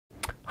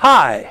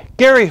Hi,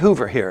 Gary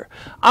Hoover here.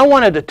 I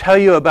wanted to tell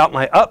you about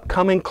my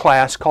upcoming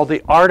class called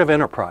The Art of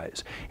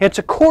Enterprise. It's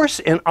a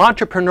course in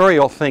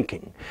entrepreneurial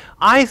thinking.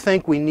 I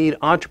think we need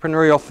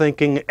entrepreneurial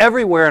thinking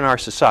everywhere in our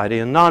society,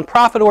 in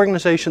nonprofit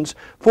organizations,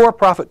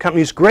 for-profit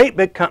companies, great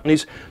big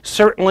companies,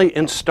 certainly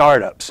in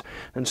startups.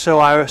 And so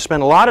I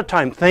spend a lot of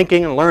time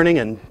thinking and learning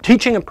and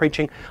teaching and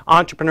preaching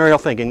entrepreneurial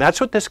thinking.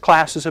 That's what this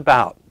class is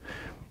about.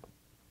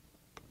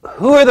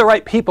 Who are the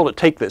right people to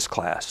take this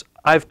class?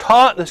 I've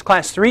taught this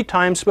class 3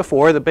 times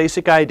before, the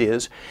basic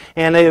ideas,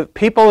 and they have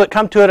people that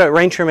come to it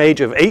range from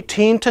age of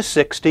 18 to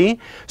 60.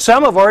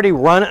 Some have already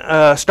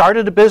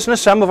started a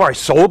business, some have already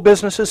sold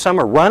businesses, some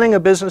are running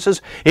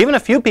businesses. Even a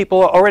few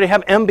people already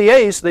have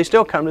MBAs, they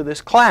still come to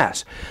this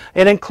class.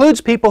 It includes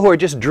people who are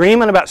just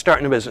dreaming about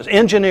starting a business,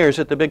 engineers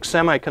at the big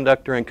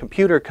semiconductor and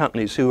computer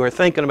companies who are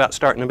thinking about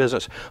starting a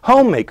business,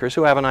 homemakers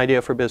who have an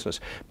idea for business,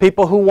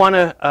 people who want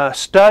to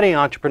study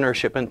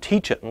entrepreneurship and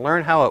teach it and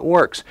learn how it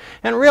works,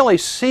 and really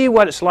see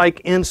what it's like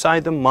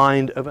inside the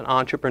mind of an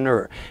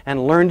entrepreneur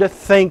and learn to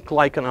think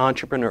like an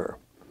entrepreneur.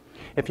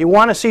 If you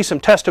want to see some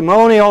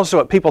testimonials of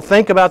what people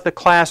think about the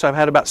class, I've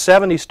had about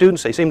 70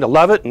 students. They seem to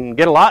love it and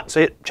get a lot,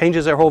 say it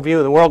changes their whole view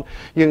of the world.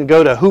 You can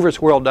go to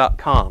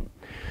hooversworld.com.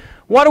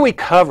 What do we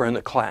cover in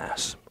the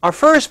class? Our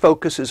first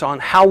focus is on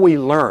how we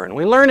learn.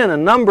 We learn in a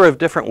number of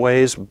different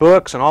ways,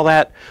 books and all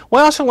that. We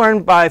also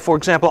learn by, for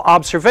example,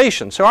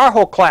 observation. So our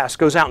whole class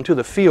goes out into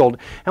the field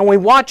and we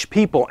watch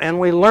people and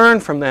we learn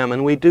from them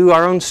and we do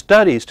our own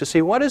studies to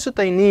see what is it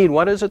they need,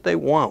 what is it they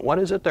want, what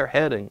is it they're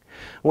heading,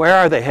 where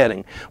are they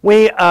heading.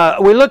 We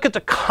look at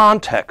the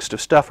context of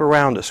stuff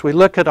around us. We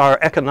look at our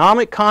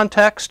economic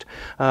context,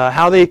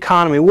 how the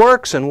economy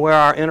works and where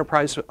our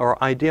enterprise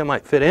or idea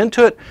might fit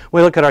into it.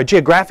 We look at our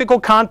geographical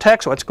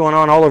context, what's going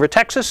on all over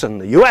Texas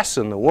and the U.S.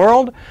 and the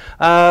world.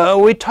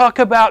 We talk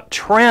about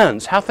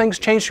trends, how things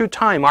change through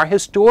time, our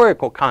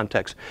historical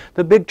context,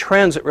 the big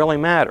trends that really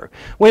matter.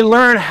 We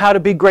learn how to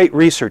be great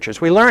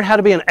researchers. We learn how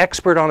to be an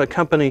expert on a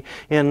company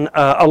in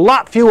a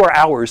lot fewer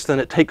hours than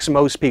it takes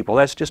most people.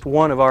 That's just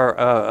one of our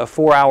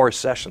 4-hour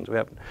sessions. We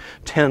have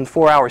 10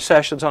 4-hour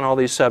sessions on all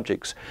these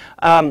subjects.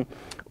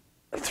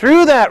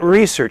 Through that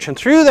research and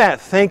through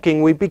that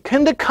thinking, we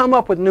begin to come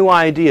up with new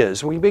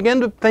ideas. We begin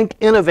to think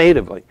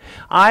innovatively.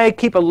 I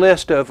keep a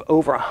list of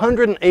over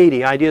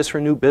 180 ideas for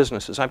new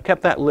businesses. I've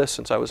kept that list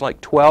since I was like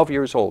 12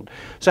 years old.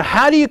 So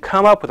how do you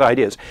come up with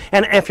ideas?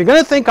 And if you're going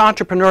to think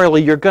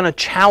entrepreneurially, you're going to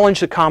challenge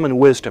the common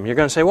wisdom. You're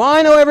going to say, well,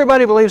 I know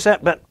everybody believes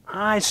that, but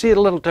I see it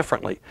a little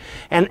differently.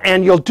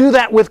 And you'll do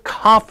that with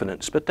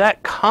confidence. But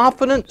that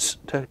confidence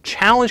to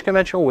challenge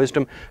conventional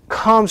wisdom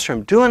comes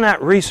from doing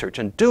that research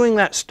and doing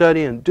that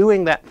study and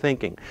doing that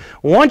thinking.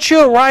 Once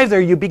you arrive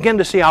there, you begin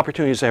to see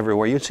opportunities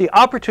everywhere. You see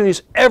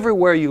opportunities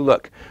everywhere you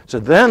look. So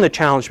then the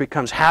challenge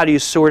becomes, how do you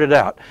sort it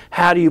out?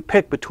 How do you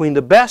pick between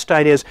the best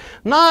ideas,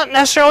 not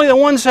necessarily the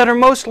ones that are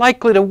most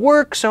likely to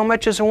work so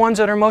much as the ones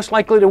that are most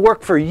likely to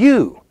work for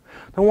you?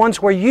 The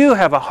ones where you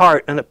have a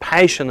heart and a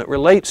passion that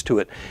relates to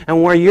it,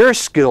 and where your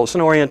skills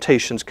and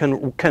orientations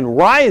can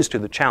rise to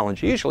the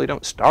challenge. You usually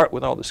don't start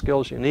with all the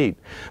skills you need,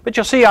 but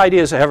you'll see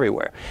ideas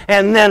everywhere.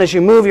 And then as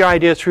you move your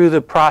idea through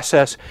the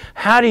process,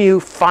 how do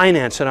you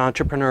finance it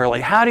entrepreneurially?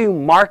 How do you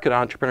market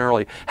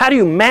entrepreneurially? How do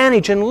you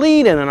manage and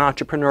lead in an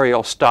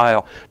entrepreneurial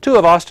style? 2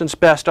 of Austin's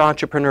best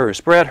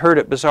entrepreneurs, Brett Hurt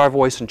at Bizarre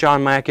Voice and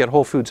John Mackey at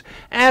Whole Foods,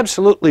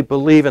 absolutely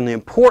believe in the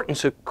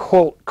importance of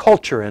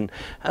culture and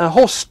a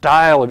whole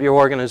style of your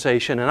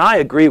organization. And I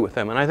agree with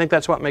them, and I think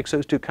that's what makes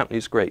those 2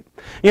 companies great.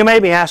 You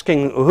may be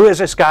asking, who is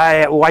this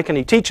guy? Why can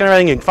he teach and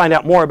everything? You can find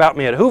out more about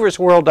me at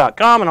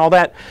hooversworld.com and all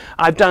that.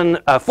 I've done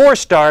 4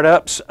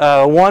 startups.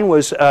 One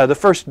was the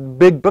first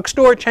big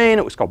bookstore chain.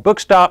 It was called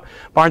Bookstop.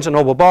 Barnes &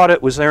 Noble bought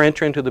it, was their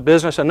entry into the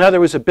business. Another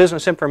was a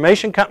business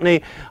information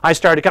company. I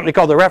started a company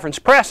called The Reference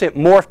Press. It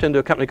morphed into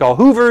a company called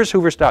Hoover's,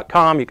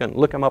 hoovers.com. You can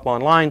look them up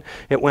online.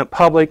 It went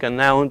public and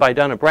now owned by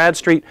Dun &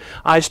 Bradstreet.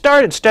 I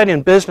started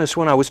studying business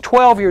when I was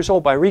 12 years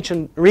old by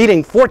reading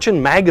Fortune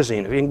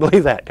magazine, if you can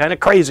believe that. Kind of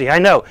crazy, I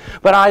know.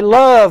 But I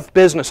love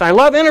business. I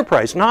love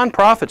enterprise,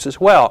 nonprofits as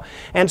well.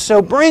 And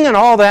so bringing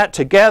all that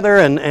together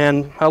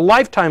and a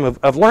lifetime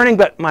of learning,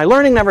 but my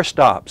learning never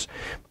stops.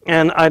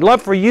 And I'd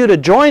love for you to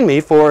join me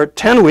for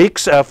 10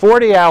 weeks,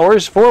 40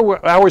 hours,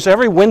 4 hours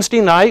every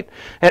Wednesday night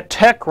at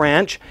Tech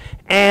Ranch,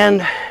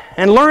 and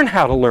learn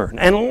how to learn,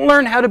 and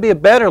learn how to be a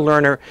better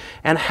learner,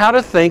 and how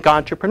to think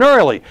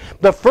entrepreneurially.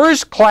 The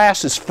first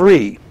class is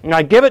free, and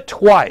I give it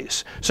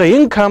twice, so you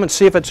can come and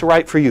see if it's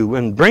right for you,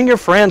 and bring your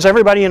friends,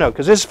 everybody you know,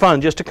 because it's fun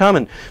just to come,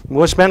 and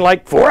we'll spend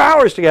like 4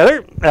 hours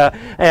together,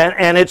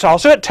 and it's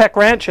also at Tech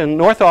Ranch in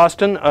North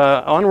Austin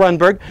on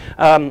Runberg,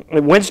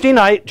 Wednesday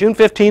night, June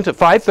 15th at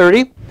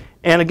 5:30.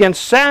 And again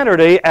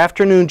Saturday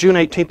afternoon, June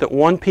 18th at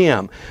 1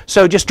 p.m.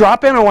 So just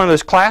drop in on one of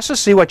those classes,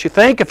 see what you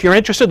think. If you're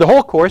interested, the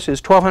whole course is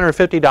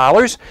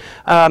 $1,250.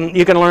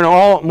 You can learn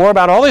more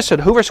about all this at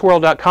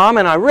hooversworld.com,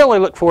 and I really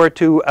look forward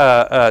to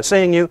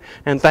seeing you,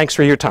 and thanks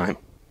for your time.